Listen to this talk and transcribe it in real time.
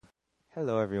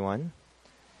Hello, everyone.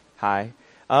 Hi.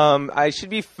 I should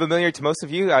be familiar to most of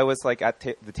you. I was at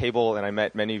the table, and I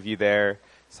met many of you there.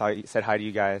 Said hi to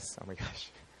you guys. Oh my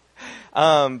gosh.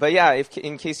 But yeah,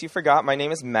 in case you forgot, my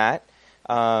name is Matt,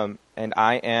 and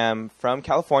I am from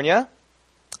California.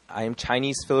 I am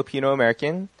Chinese Filipino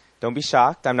American. Don't be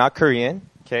shocked. I'm not Korean.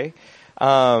 Okay.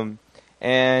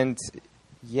 And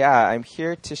yeah, I'm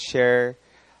here to share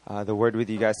the word with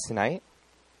you guys tonight.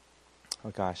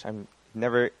 Oh gosh, I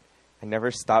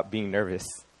never stop being nervous.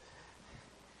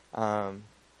 But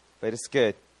it's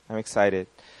good. I'm excited.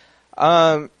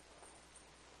 Yeah,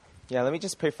 let me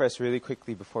just pray for us really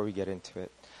quickly before we get into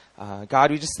it. God,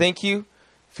 we just thank you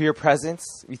for your presence.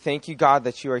 We thank you, God,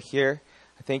 that you are here.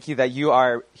 I thank you that you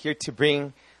are here to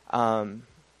bring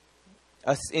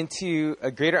us into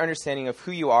a greater understanding of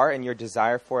who you are and your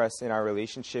desire for us in our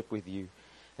relationship with you.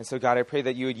 And so, God, I pray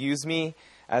that you would use me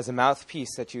as a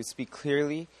mouthpiece, that you would speak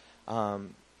clearly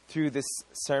through this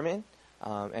sermon.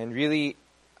 And really,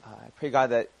 I pray, God,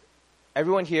 that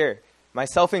everyone here,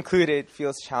 myself included,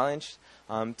 feels challenged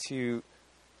to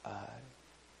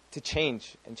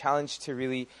change and challenged to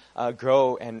really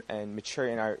grow and mature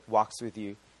in our walks with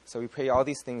you. So we pray all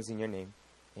these things in your name.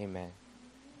 Amen.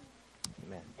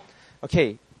 Amen.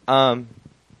 Okay.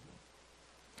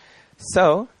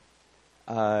 So,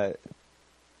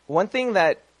 one thing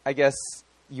that I guess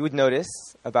you would notice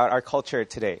about our culture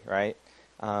today, right?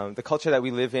 The culture that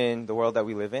we live in, the world that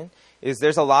we live in, is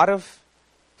there's a lot of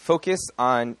focus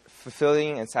on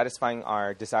fulfilling and satisfying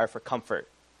our desire for comfort.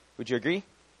 Would you agree?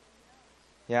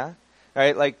 Yeah?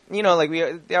 Right?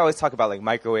 They always talk about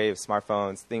microwaves,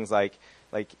 smartphones, things like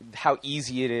how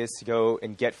easy it is to go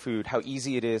and get food, how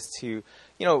easy it is to,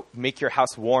 make your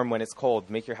house warm when it's cold,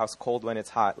 make your house cold when it's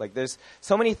hot. There's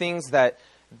so many things that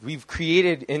we've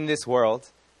created in this world,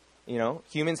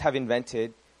 humans have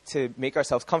invented to make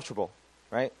ourselves comfortable,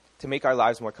 right? To make our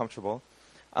lives more comfortable.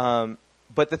 But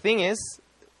the thing is,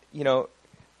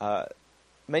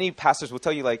 many pastors will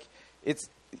tell you it's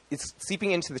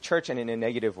seeping into the church and in a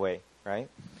negative way, right?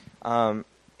 I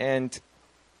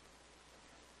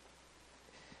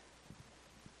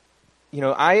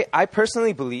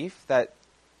personally believe that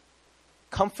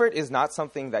comfort is not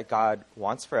something that God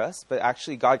wants for us, but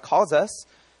actually God calls us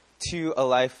to a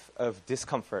life of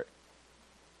discomfort.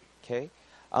 Okay?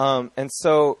 And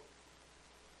so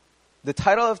the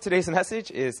title of today's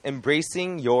message is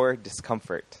Embracing Your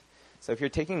Discomfort. So if you're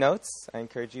taking notes, I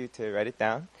encourage you to write it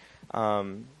down.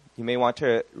 You may want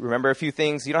to remember a few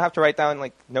things. You don't have to write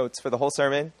down notes for the whole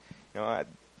sermon.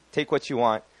 Take what you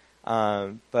want.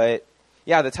 But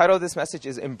yeah, the title of this message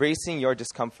is Embracing Your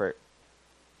Discomfort.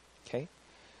 Okay?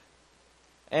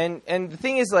 And the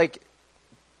thing is,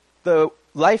 the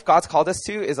life God's called us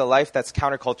to is a life that's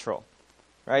countercultural,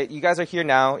 right? You guys are here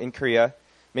now in Korea.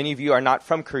 Many of you are not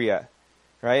from Korea,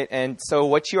 right? And so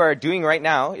what you are doing right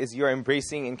now is you are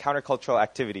embracing in countercultural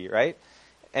activity, right?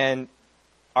 And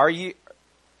you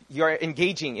are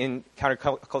engaging in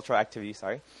countercultural activity,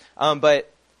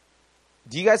 but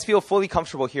do you guys feel fully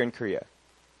comfortable here in Korea?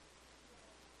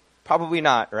 Probably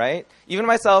not, right? Even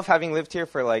myself, having lived here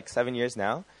for 7 years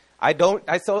now, I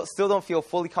still don't feel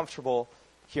fully comfortable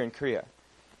here in Korea,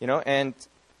 and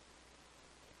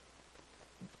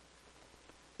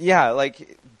yeah,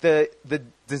 the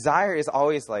desire is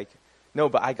always no,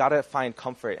 but I gotta find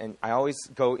comfort, and I always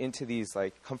go into these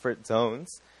comfort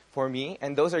zones for me,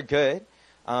 and those are good,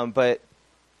 but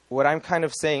what I'm kind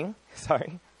of saying,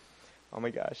 sorry, oh my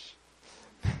gosh,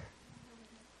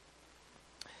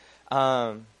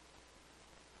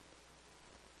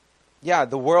 yeah,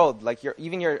 the world,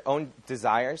 even your own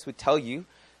desires would tell you,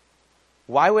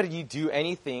 why would you do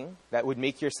anything that would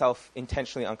make yourself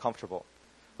intentionally uncomfortable?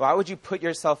 Why would you put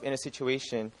yourself in a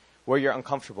situation where you're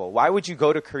uncomfortable? Why would you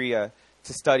go to Korea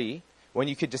to study when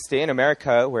you could just stay in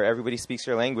America where everybody speaks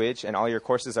your language and all your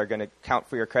courses are going to count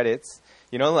for your credits?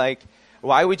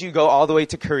 Why would you go all the way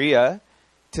to Korea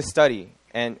to study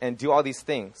and do all these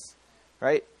things,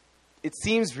 right? It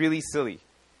seems really silly,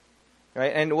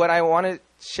 right? And what I want to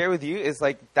share with you is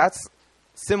that's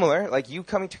similar. You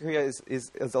coming to Korea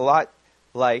is a lot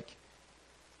like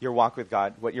your walk with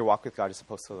God, what your walk with God is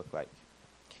supposed to look like.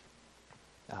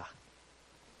 Oh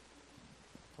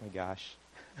my gosh.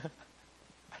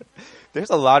 There's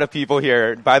a lot of people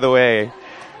here, by the way.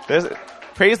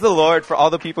 Praise the Lord for all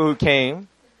the people who came.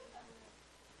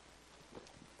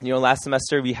 Last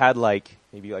semester we had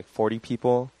maybe 40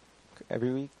 people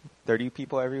every week, 30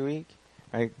 people every week.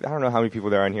 I don't know how many people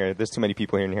there are in here. There's too many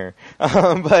people in here.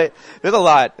 But there's a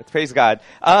lot. Praise God.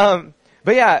 But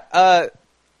yeah,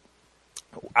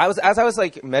 as I was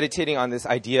like meditating on this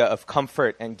idea of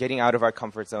comfort and getting out of our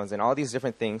comfort zones and all these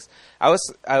different things, I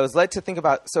was led to think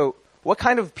about, so what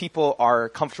kind of people are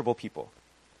comfortable people,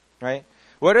 right?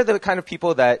 What are the kind of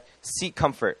people that seek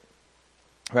comfort,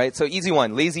 right? So easy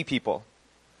one, lazy people,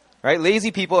 right?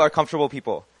 Lazy people are comfortable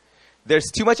people. There's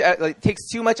too much, it takes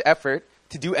too much effort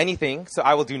to do anything, so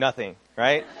I will do nothing,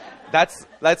 right? That's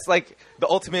like the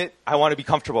ultimate, I want to be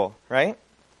comfortable, right?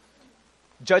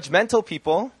 Judgmental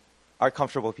people are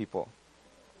comfortable people,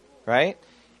 right?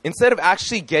 Instead of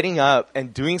actually getting up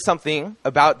and doing something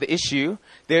about the issue,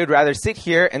 they would rather sit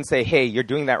here and say, hey, you're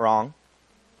doing that wrong,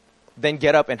 than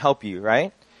get up and help you,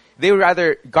 right? They would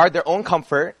rather guard their own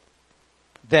comfort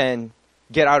than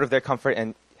get out of their comfort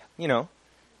and,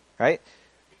 right?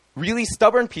 Really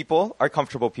stubborn people are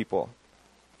comfortable people,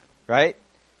 right?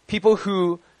 People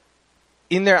who,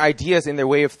 in their ideas, in their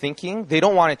way of thinking, they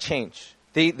don't want to change.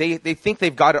 They think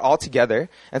they've got it all together,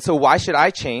 and so why should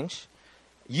I change?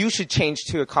 You should change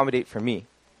to accommodate for me,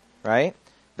 right?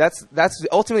 That's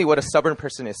ultimately what a stubborn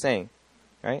person is saying,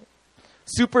 right?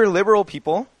 Super liberal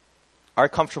people are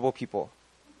comfortable people,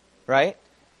 right?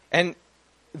 And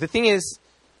the thing is,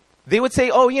 they would say,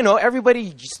 oh,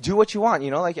 everybody just do what you want,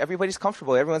 like everybody's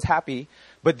comfortable, everyone's happy,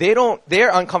 but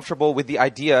they're uncomfortable with the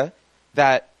idea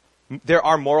that there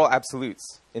are moral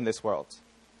absolutes in this world.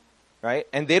 Right?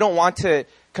 And they don't want to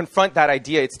confront that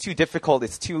idea. It's too difficult.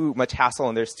 It's too much hassle.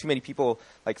 And there's too many people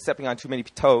like stepping on too many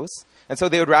toes. And so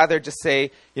they would rather just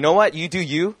say, you know what? You do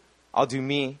you. I'll do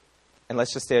me. And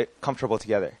let's just stay comfortable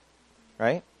together.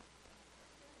 Right?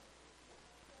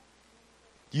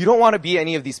 You don't want to be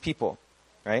any of these people.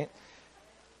 Right?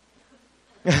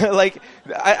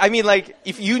 I mean,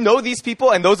 if you know these people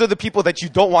and those are the people that you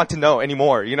don't want to know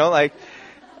anymore,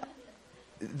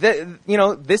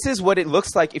 this is what it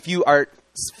looks like if you are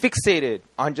fixated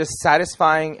on just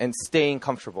satisfying and staying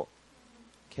comfortable.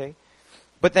 Okay?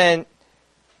 But then,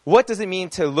 what does it mean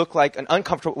to look like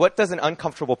what does an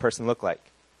uncomfortable person look like?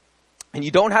 And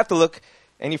you don't have to look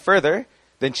any further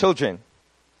than children.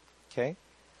 Okay?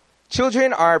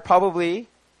 Children are probably,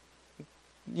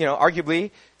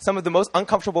 arguably some of the most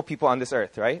uncomfortable people on this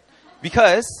earth, right?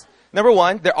 Because, number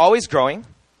one, they're always growing,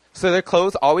 so their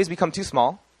clothes always become too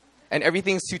small. And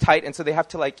everything's too tight, and so they have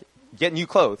to, get new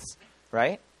clothes,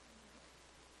 right?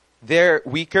 They're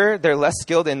weaker, they're less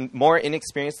skilled, and more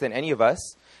inexperienced than any of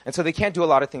us. And so they can't do a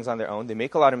lot of things on their own. They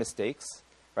make a lot of mistakes,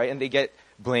 right? And they get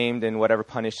blamed and whatever,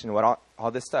 punished and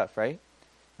all this stuff, right?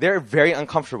 They're very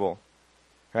uncomfortable,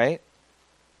 right?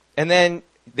 And then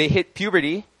they hit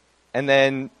puberty, and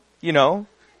then,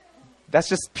 that's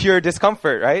just pure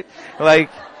discomfort, right?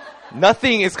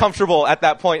 Nothing is comfortable at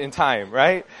that point in time,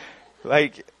 right?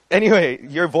 Anyway,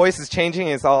 your voice is changing.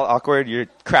 It's all awkward. You're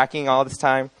cracking all this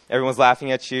time. Everyone's laughing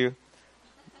at you.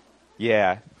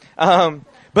 Yeah.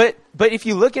 But if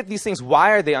you look at these things,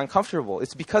 why are they uncomfortable?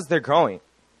 It's because they're growing,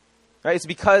 right? It's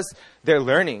because they're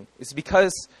learning. It's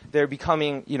because they're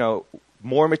becoming,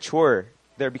 more mature.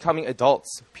 They're becoming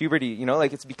adults. Puberty,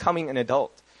 it's becoming an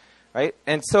adult, right?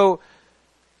 And so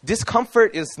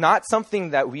discomfort is not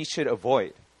something that we should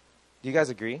avoid. Do you guys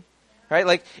agree?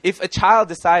 Right? If a child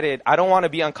decided, I don't want to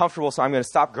be uncomfortable, so I'm going to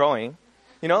stop growing,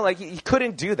 he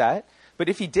couldn't do that. But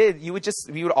if he did, we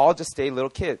would all just stay little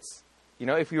kids,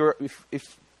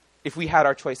 if we had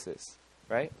our choices,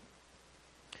 right?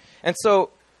 And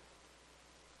so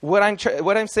what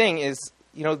I'm saying is,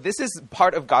 this is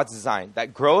part of God's design,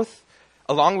 that growth,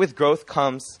 along with growth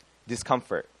comes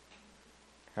discomfort,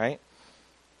 right?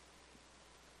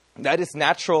 That is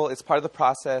natural. It's part of the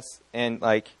process. And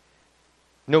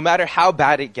no matter how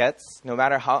bad it gets, no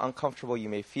matter how uncomfortable you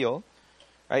may feel,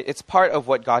 right, it's part of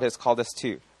what God has called us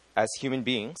to as human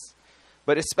beings,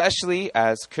 but especially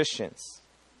as Christians.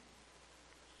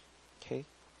 Okay?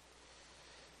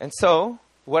 And so,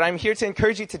 what I'm here to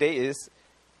encourage you today is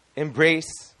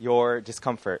embrace your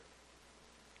discomfort.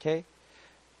 Okay?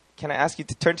 Can I ask you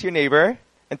to turn to your neighbor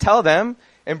and tell them,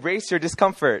 embrace your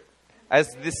discomfort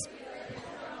as this...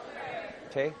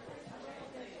 Okay?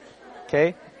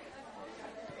 Okay?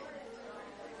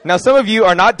 Now, some of you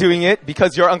are not doing it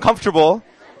because you're uncomfortable.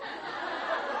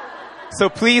 So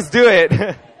please do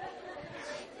it.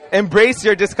 Embrace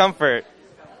your discomfort.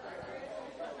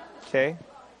 Okay?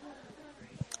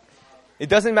 It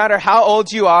doesn't matter how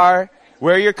old you are,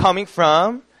 where you're coming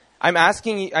from.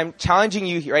 I'm challenging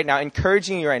you right now,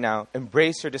 encouraging you right now,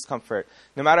 embrace your discomfort.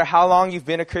 No matter how long you've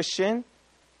been a Christian,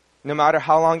 no matter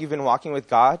how long you've been walking with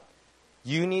God,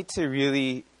 you need to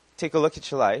really take a look at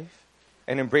your life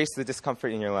and embrace the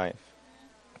discomfort in your life.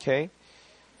 Okay?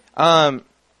 And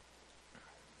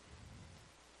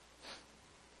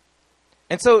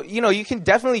so, you can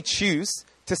definitely choose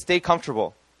to stay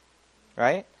comfortable,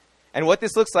 right? And what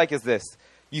this looks like is this.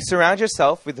 You surround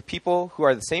yourself with the people who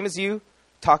are the same as you,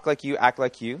 talk like you, act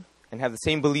like you, and have the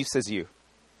same beliefs as you.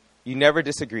 You never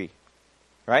disagree,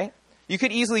 right? You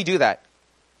could easily do that.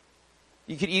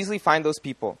 You could easily find those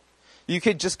people. You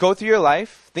could just go through your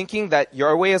life thinking that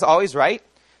your way is always right,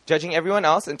 judging everyone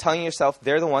else and telling yourself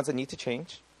they're the ones that need to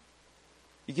change.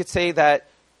 You could say that,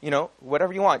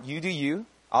 whatever you want, you do you,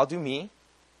 I'll do me.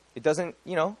 It doesn't,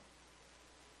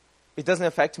 it doesn't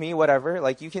affect me, whatever.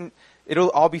 It'll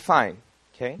all be fine,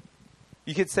 okay?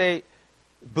 You could say,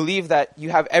 believe that you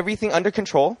have everything under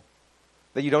control,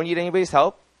 that you don't need anybody's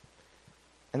help,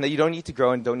 and that you don't need to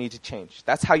grow and don't need to change.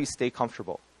 That's how you stay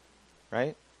comfortable,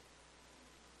 right?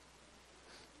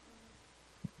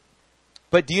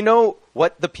 But do you know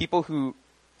what the people who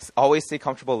always stay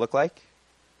comfortable look like?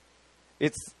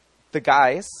 It's the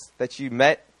guys that you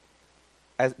met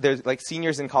as they're like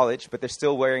seniors in college, but they're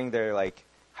still wearing their like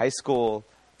high school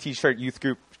t-shirt youth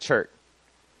group shirt,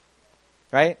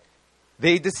 right?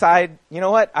 They decide, you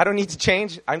know what? I don't need to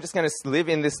change. I'm just going to live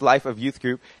in this life of youth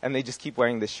group, and they just keep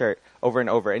wearing this shirt over and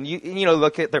over. And you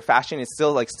look at their fashion; it's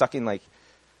still like stuck in like,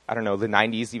 I don't know, the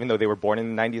 90s, even though they were born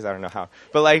in the 90s. I don't know how,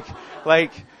 but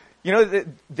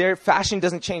their fashion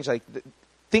doesn't change.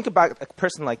 Think about a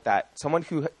person like that, someone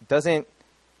who doesn't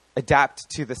adapt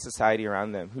to the society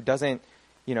around them, who doesn't,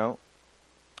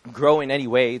 grow in any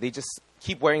way. They just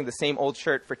keep wearing the same old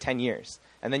shirt for 10 years,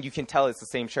 and then you can tell it's the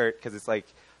same shirt because it's like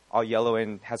all yellow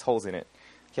and has holes in it,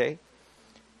 okay?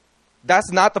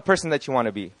 That's not the person that you want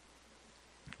to be,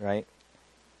 right?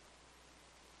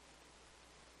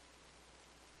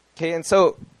 Okay, and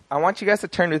so I want you guys to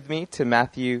turn with me to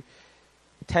Matthew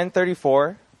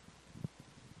 10:34.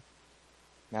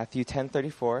 Matthew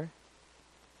 10:34.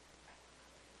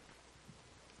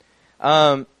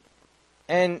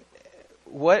 And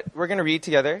what we're going to read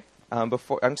together,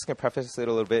 before I'm just going to preface it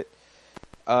a little bit.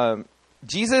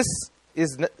 Jesus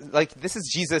is this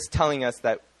is Jesus telling us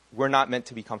that we're not meant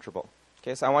to be comfortable.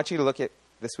 Okay, so I want you to look at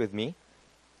this with me.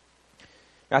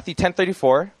 Matthew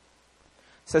 10:34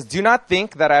 says, "Do not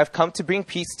think that I have come to bring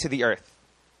peace to the earth."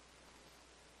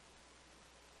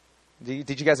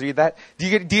 Did you guys read that? Do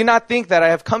you not think that I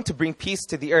have come to bring peace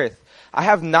to the earth? I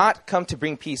have not come to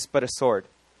bring peace, but a sword.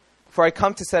 For I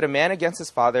come to set a man against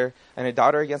his father, and a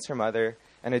daughter against her mother,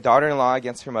 and a daughter-in-law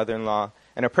against her mother-in-law,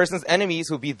 and a person's enemies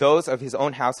will be those of his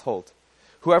own household.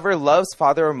 Whoever loves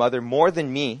father or mother more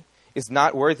than me is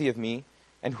not worthy of me,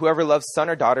 and whoever loves son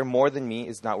or daughter more than me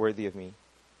is not worthy of me.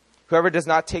 Whoever does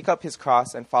not take up his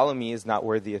cross and follow me is not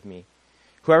worthy of me.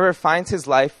 Whoever finds his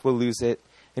life will lose it,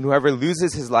 and whoever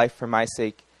loses his life for my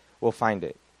sake will find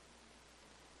it.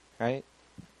 Right?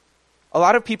 A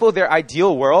lot of people, their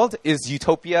ideal world is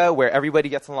utopia where everybody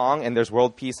gets along and there's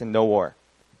world peace and no war.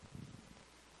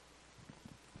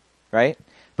 Right?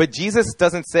 But Jesus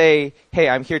doesn't say, hey,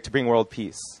 I'm here to bring world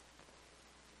peace.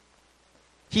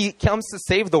 He comes to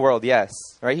save the world, yes.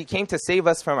 Right? He came to save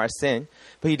us from our sin,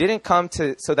 but he didn't come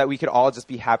so that we could all just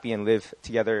be happy and live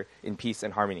together in peace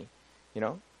and harmony.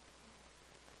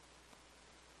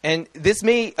 And this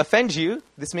may offend you.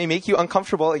 This may make you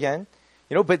uncomfortable again.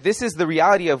 But this is the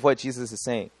reality of what Jesus is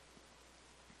saying.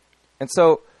 And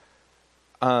so,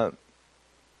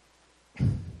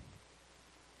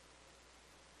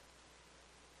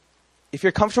 if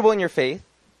you're comfortable in your faith,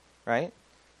 right?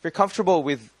 If you're comfortable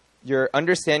with your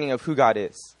understanding of who God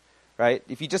is, right?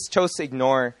 If you just chose to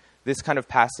ignore this kind of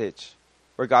passage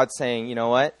where God's saying, you know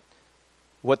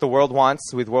what the world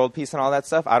wants with world peace and all that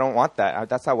stuff, I don't want that.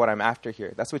 That's not what I'm after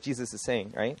here. That's what Jesus is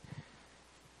saying, right?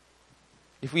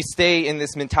 If we stay in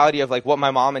this mentality of like what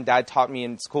my mom and dad taught me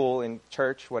in school, in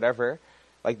church, whatever,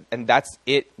 and that's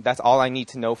it, that's all I need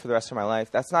to know for the rest of my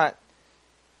life, that's not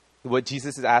what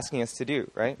Jesus is asking us to do,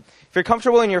 right? If you're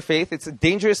comfortable in your faith, it's a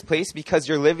dangerous place because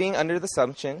you're living under the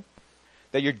assumption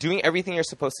that you're doing everything you're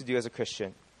supposed to do as a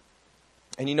Christian.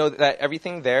 And you know that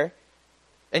everything there,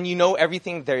 and you know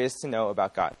everything there is to know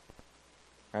about God,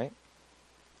 right?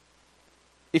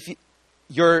 If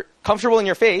you're comfortable in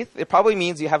your faith, it probably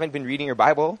means you haven't been reading your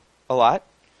Bible a lot,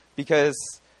 because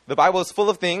the Bible is full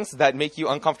of things that make you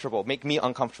uncomfortable, make me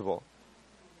uncomfortable,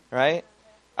 right?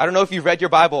 I don't know if you've read your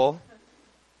Bible,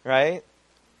 right?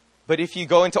 But if you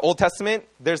go into Old Testament,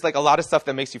 there's like a lot of stuff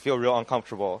that makes you feel real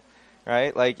uncomfortable,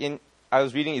 right? I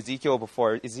was reading Ezekiel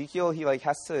before. Ezekiel, he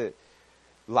has to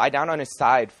lie down on his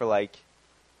side for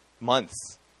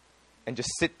months and just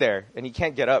sit there, and he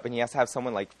can't get up, and he has to have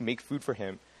someone make food for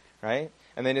him, right?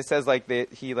 And then it says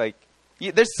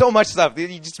there's so much stuff.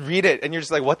 You just read it, and you're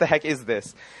just like, what the heck is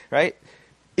this, right?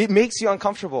 It makes you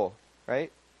uncomfortable,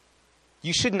 right?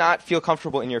 You should not feel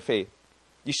comfortable in your faith.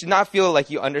 You should not feel like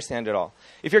you understand it all.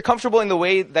 If you're comfortable in the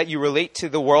way that you relate to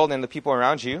the world and the people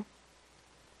around you,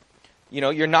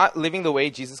 you're not living the way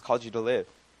Jesus called you to live,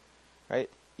 right?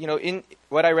 In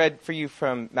what I read for you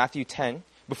from Matthew 10,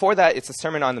 before that, it's a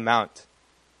Sermon on the Mount.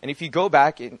 And if you go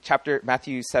back in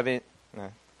Matthew 7,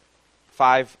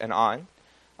 5 and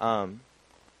on,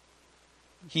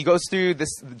 he goes through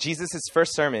Jesus'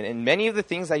 first sermon. And many of the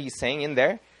things that he's saying in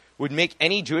there would make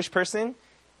any Jewish person,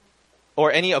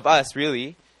 or any of us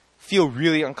really, feel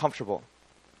really uncomfortable.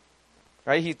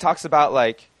 Right? He talks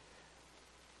about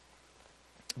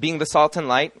being the salt and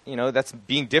light, that's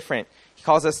being different. He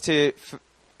calls us to...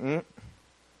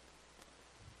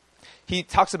 He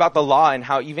talks about the law and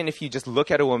how even if you just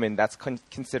look at a woman, that's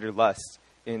considered lust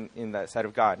in the sight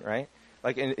of God, right?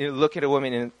 Look at a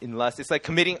woman in lust. It's like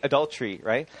committing adultery,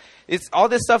 right? It's all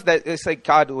this stuff that it's like,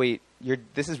 God, wait,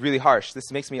 this is really harsh.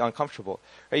 This makes me uncomfortable.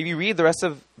 Right? If you read the rest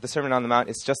of the Sermon on the Mount,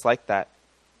 it's just like that,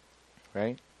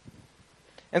 right?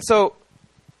 And so,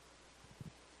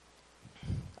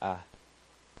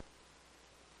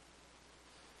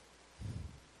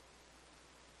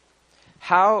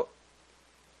 how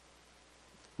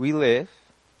we live,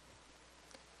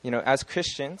 as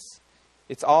Christians,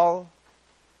 it's all...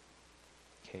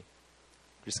 Okay,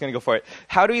 I'm just going to go for it.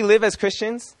 How do we live as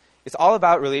Christians? It's all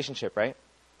about relationship, right?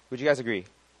 Would you guys agree?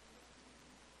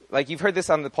 You've heard this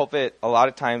on the pulpit a lot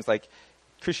of times,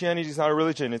 Christianity is not a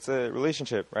religion, it's a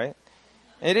relationship, right?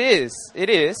 It is.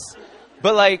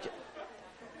 But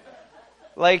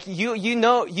you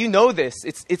know this.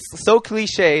 It's so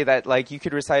cliche that you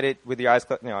could recite it with your eyes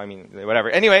closed. No, I mean whatever.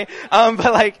 Anyway,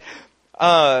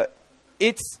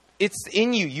 it's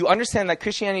in you. You understand that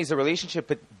Christianity is a relationship,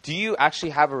 but do you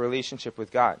actually have a relationship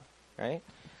with God? Right?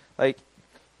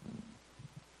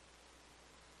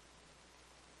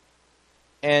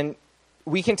 And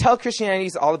we can tell Christianity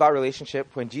is all about relationship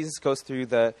when Jesus goes through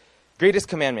the greatest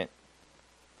commandment.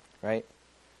 Right?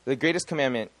 The greatest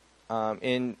commandment.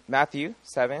 In Matthew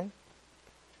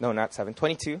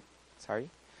 22, sorry.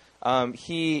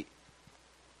 He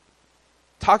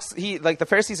talks, the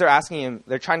Pharisees are asking him,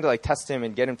 they're trying to test him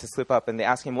and get him to slip up, and they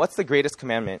ask him, what's the greatest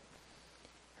commandment?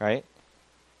 Right?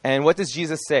 And what does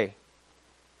Jesus say?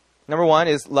 Number 1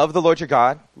 is love the Lord your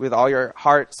God with all your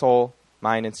heart, soul,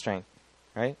 mind, and strength.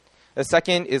 Right? The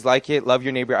second is love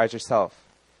your neighbor as yourself.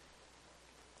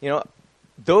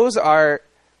 Those are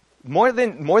more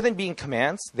than being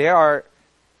commands, they are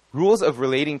rules of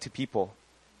relating to people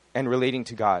and relating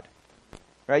to God.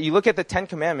 Right? You look at the 10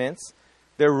 Commandments,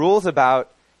 they're rules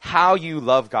about how you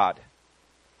love God.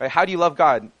 Right? How do you love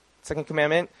God? Second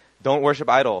commandment, don't worship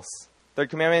idols.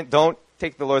 Third commandment, don't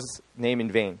take the Lord's name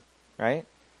in vain. Right?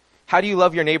 How do you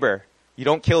love your neighbor? You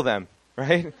don't kill them.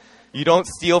 Right? You don't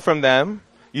steal from them.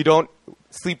 You don't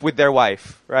sleep with their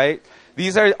wife. Right?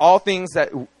 These are all things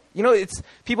that... it's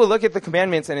people look at the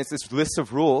commandments and it's this list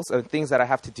of rules and things that I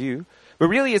have to do. But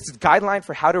really, it's a guideline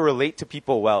for how to relate to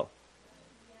people well.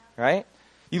 Right?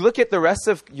 You look at the rest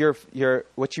of your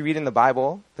what you read in the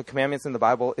Bible, the commandments in the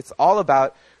Bible, it's all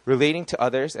about relating to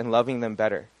others and loving them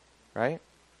better. Right?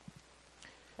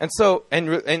 And so,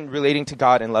 and relating to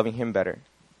God and loving Him better.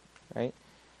 Right?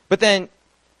 But then,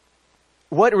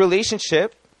 what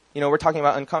relationship, we're talking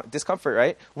about discomfort,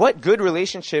 right? What good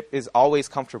relationship is always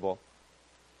comfortable?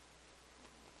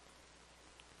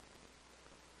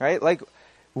 Right?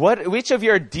 Which of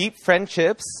your deep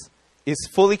friendships is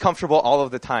fully comfortable all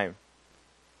of the time?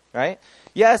 Right?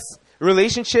 Yes,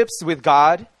 relationships with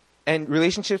God and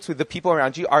relationships with the people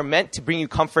around you are meant to bring you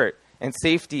comfort and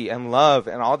safety and love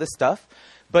and all this stuff.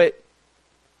 But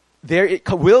it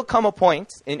will come a point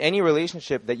in any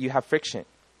relationship that you have friction.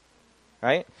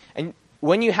 Right? And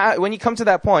when you come to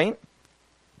that point,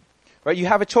 right, you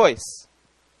have a choice.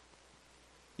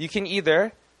 You can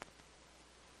either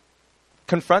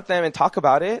confront them and talk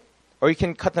about it, or you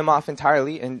can cut them off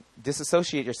entirely and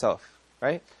disassociate yourself,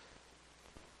 right?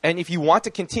 And if you want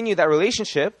to continue that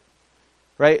relationship,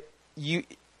 right, you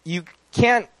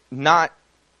can't not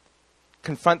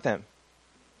confront them,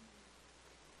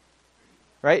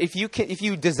 right? If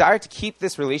you desire to keep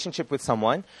this relationship with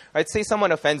someone, right? Say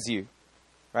someone offends you,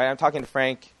 right? I'm talking to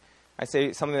Frank. I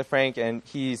say something to Frank, and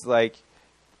he's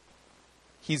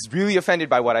really offended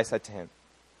by what I said to him.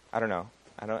 I don't know.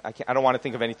 I don't want to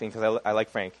think of anything because I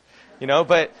like Frank,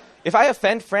 But if I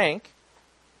offend Frank,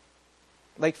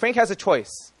 Frank has a choice.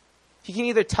 He can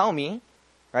either tell me,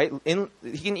 right?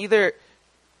 He can either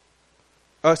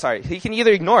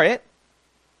ignore it,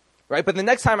 right? But the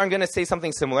next time I'm going to say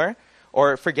something similar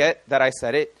or forget that I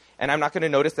said it, and I'm not going to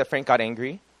notice that Frank got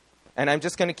angry, and I'm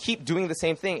just going to keep doing the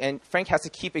same thing, and Frank has to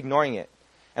keep ignoring it.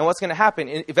 And what's going to happen?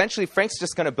 Eventually, Frank's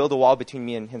just going to build a wall between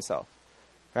me and himself,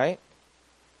 right?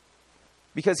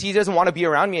 Because he doesn't want to be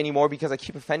around me anymore because I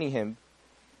keep offending him.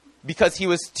 Because he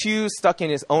was too stuck in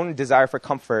his own desire for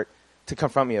comfort to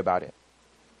confront me about it,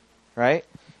 right?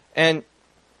 And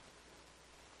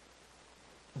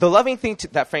the loving thing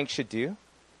that Frank should do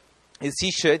is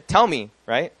he should tell me,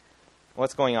 right,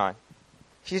 what's going on.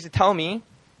 He should tell me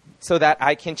so that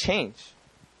I can change,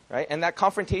 right? And that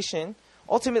confrontation,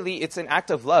 ultimately, it's an act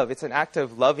of love. It's an act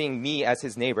of loving me as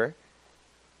his neighbor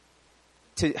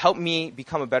to help me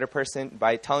become a better person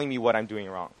by telling me what I'm doing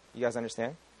wrong. You guys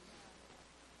understand?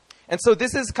 And so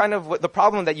this is kind of what the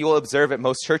problem that you will observe at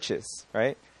most churches,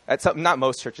 right? Not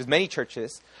most churches, many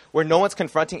churches, where no one's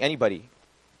confronting anybody.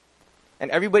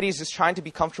 And everybody's just trying to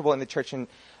be comfortable in the church and,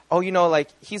 we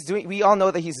all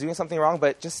know that he's doing something wrong,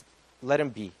 but just let him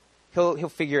be. He'll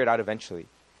figure it out eventually.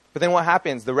 But then what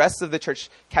happens? The rest of the church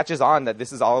catches on that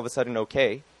this is all of a sudden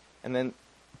okay, and then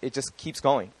it just keeps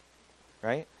going,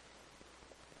 right?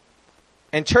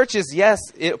 And church is, yes,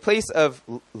 a place of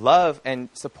love and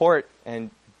support and,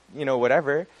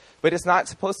 whatever, but it's not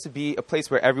supposed to be a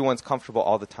place where everyone's comfortable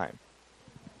all the time.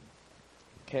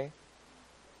 Okay?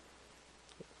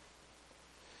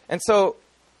 And so,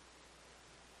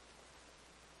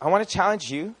 I want to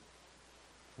challenge you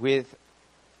with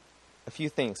a few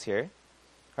things here,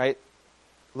 right?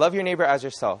 Love your neighbor as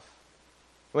yourself.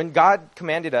 When God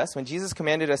commanded us, when Jesus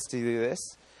commanded us to do this,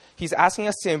 he's asking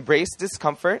us to embrace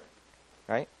discomfort,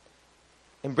 right?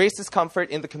 Embrace discomfort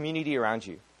in the community around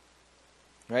you,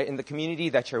 right? In the community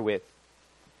that you're with.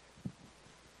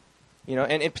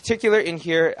 And in particular in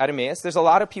here at Emmaus, there's a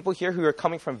lot of people here who are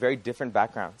coming from very different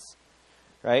backgrounds,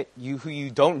 right? Who you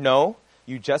don't know,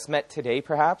 you just met today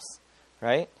perhaps,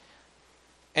 right?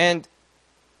 And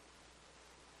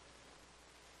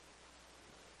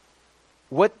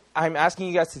what I'm asking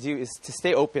you guys to do is to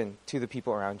stay open to the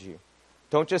people around you.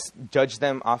 Don't just judge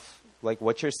them off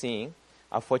what you're seeing,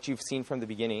 off what you've seen from the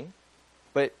beginning,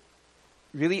 but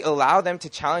really allow them to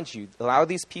challenge you. Allow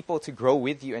these people to grow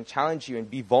with you and challenge you and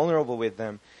be vulnerable with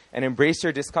them and embrace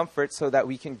your discomfort so that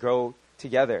we can grow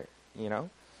together,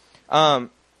 And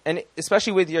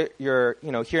especially with your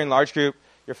here in large group,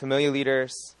 your familiar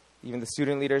leaders, even the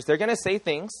student leaders, they're going to say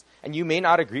things and you may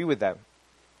not agree with them,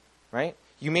 right?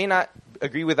 You may not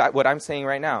agree with what I'm saying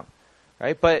right now,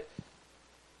 right? But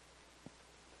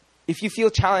if you feel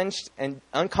challenged and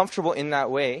uncomfortable in that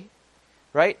way,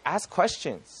 right, ask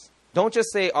questions. Don't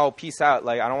just say, oh, peace out,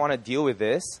 I don't want to deal with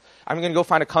this. I'm going to go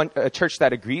find a church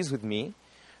that agrees with me,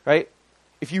 right?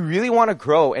 If you really want to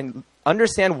grow and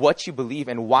understand what you believe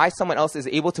and why someone else is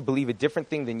able to believe a different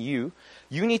thing than you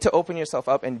need to open yourself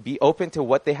up and be open to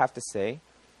what they have to say,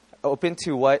 open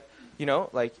to what,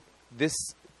 this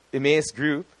Emmaus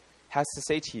group has to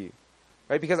say to you,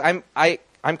 right? Because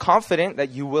I'm confident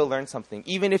that you will learn something,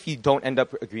 even if you don't end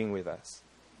up agreeing with us,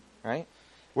 right?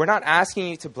 We're not asking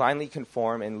you to blindly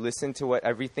conform and listen to what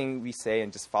everything we say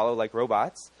and just follow like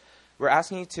robots. We're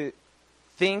asking you to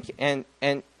think and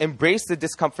embrace the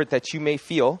discomfort that you may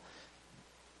feel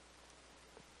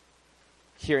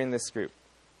here in this group.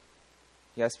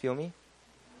 You guys feel me?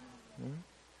 Mm-hmm.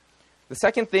 The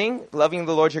second thing, loving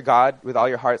the Lord your God with all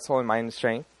your heart, soul, and mind and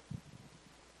strength.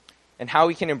 And how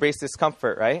we can embrace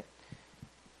discomfort, right?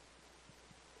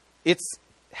 It's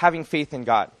having faith in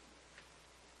God.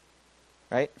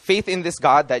 Right? Faith in this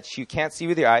God that you can't see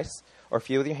with your eyes or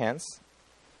feel with your hands.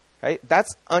 Right?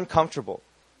 That's uncomfortable.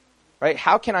 Right?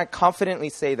 How can I confidently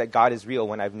say that God is real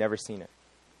when I've never seen it?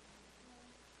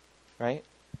 Right?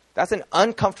 That's an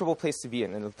uncomfortable place to be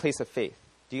in a place of faith.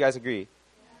 Do you guys agree?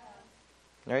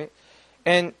 Yeah. Right?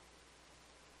 And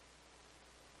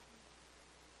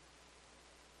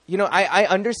I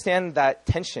understand that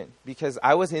tension because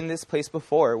I was in this place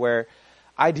before where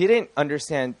I didn't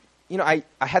understand. I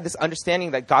had this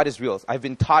understanding that God is real. I've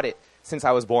been taught it since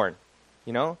I was born.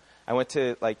 I went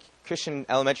to Christian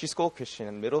elementary school,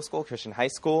 Christian middle school, Christian high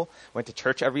school, went to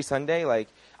church every Sunday.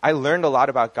 I learned a lot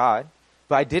about God,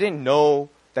 but I didn't know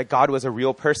that God was a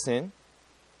real person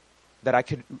that I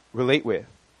could relate with.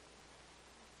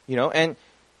 And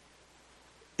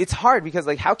it's hard because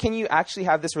how can you actually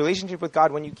have this relationship with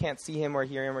God when you can't see him or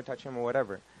hear him or touch him or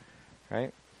whatever,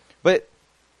 right? But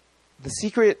the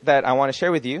secret that I want to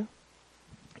share with you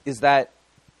is that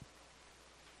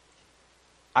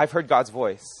I've heard God's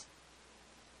voice,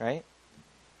 right?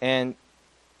 And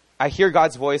I hear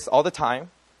God's voice all the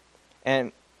time,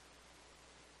 and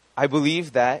I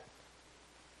believe that,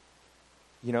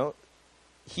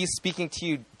 he's speaking to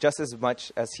you just as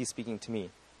much as he's speaking to me.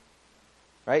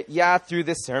 Right? Yeah, through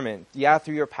this sermon. Yeah,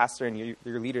 through your pastor and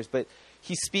your leaders. But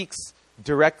he speaks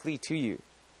directly to you.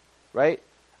 Right?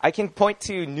 I can point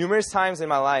to numerous times in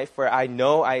my life where I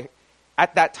know I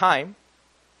at that time,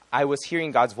 I was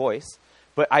hearing God's voice,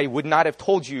 but I would not have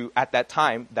told you at that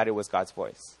time that it was God's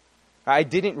voice. I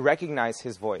didn't recognize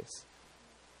his voice.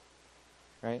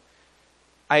 Right?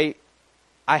 I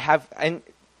have, and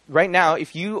right now,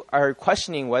 if you are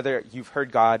questioning whether you've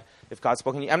heard God, if God's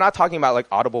spoken to you, I'm not talking about like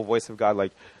audible voice of God,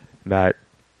 like, Matt,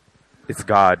 it's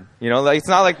God. Like, it's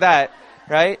not like that,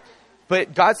 right?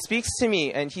 But God speaks to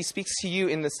me, and he speaks to you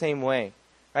in the same way,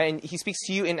 right? And he speaks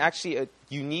to you in actually a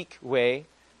unique way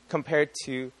compared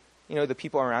to, the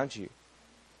people around you.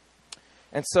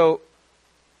 And so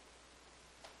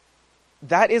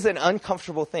that is an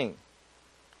uncomfortable thing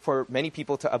for many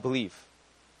people to believe,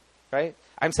 right?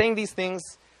 I'm saying these things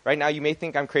right now. You may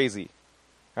think I'm crazy,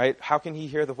 right? How can he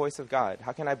hear the voice of God?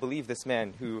 How can I believe this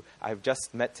man who I've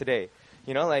just met today?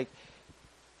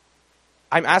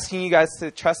 I'm asking you guys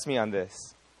to trust me on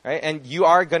this, right? And you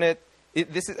are going to,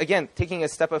 this is, again, taking a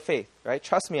step of faith, right?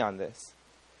 Trust me on this.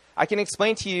 I can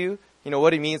explain to you,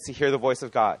 what it means to hear the voice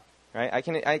of God, right?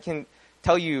 I can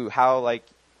tell you how, like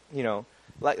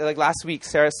last week,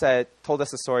 Sarah told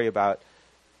us a story about,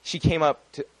 she came up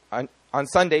on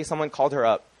Sunday, someone called her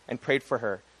up and prayed for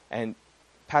her. And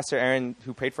Pastor Aaron,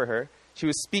 who prayed for her, she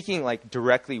was speaking like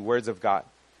directly words of God,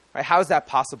 right? How is that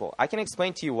possible? I can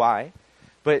explain to you why,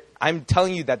 but I'm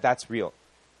telling you that that's real,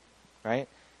 right?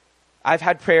 I've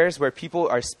had prayers where people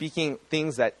are speaking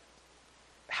things that,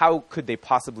 how could they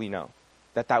possibly know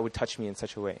that would touch me in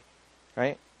such a way,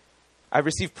 right? I've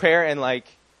received prayer and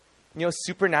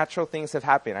supernatural things have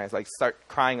happened. I start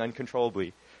crying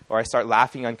uncontrollably, or I start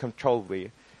laughing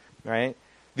uncontrollably, right?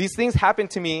 These things happen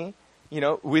to me,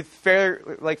 with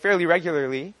fairly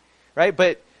regularly, right?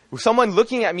 But someone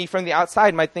looking at me from the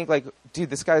outside might think dude,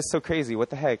 this guy is so crazy. What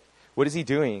the heck? What is he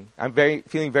doing? I'm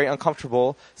feeling very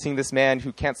uncomfortable seeing this man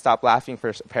who can't stop laughing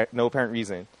for no apparent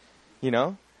reason,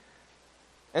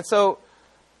 And so,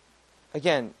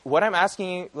 again, what I'm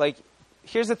asking you,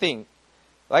 here's the thing.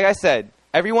 Like I said,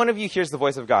 every one of you hears the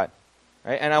voice of God,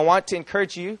 right? And I want to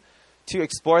encourage you to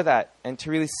explore that and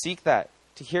to really seek that,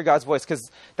 to hear God's voice,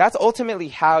 because that's ultimately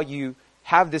how you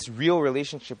have this real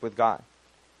relationship with God,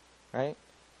 right?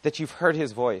 That you've heard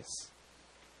his voice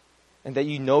and that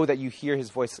you know that you hear his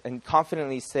voice and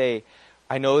confidently say,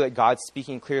 I know that God's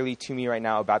speaking clearly to me right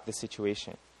now about this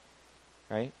situation,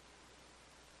 right?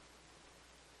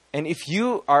 And if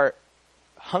you are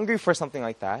hungry for something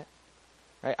like that,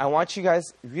 right, I want you guys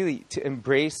really to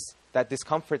embrace that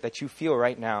discomfort that you feel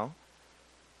right now,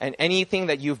 and anything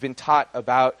that you've been taught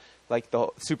about, the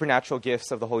supernatural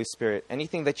gifts of the Holy Spirit,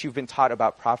 anything that you've been taught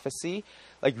about prophecy,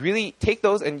 really take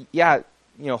those and,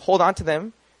 hold on to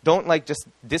them. Don't, just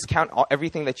discount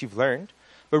everything that you've learned,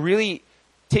 but really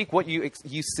take what you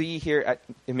see here at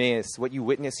Emmaus, what you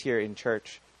witness here in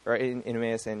church, or in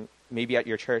Emmaus and maybe at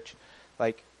your church.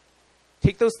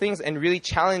 Take those things and really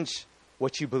challenge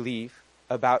what you believe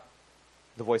about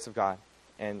the voice of God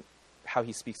and how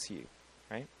he speaks to you,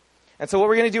 right? And so what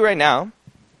we're going to do right now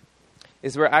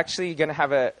is we're actually going to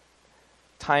have a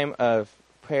time of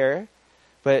prayer,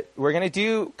 but we're going to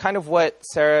do kind of what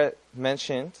Sarah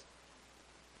mentioned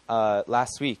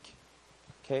last week,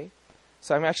 okay?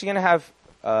 So I'm actually going to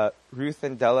have Ruth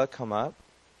and Della come up,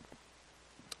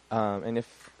 and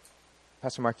if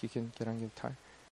Pastor Mark, you can get on your guitar.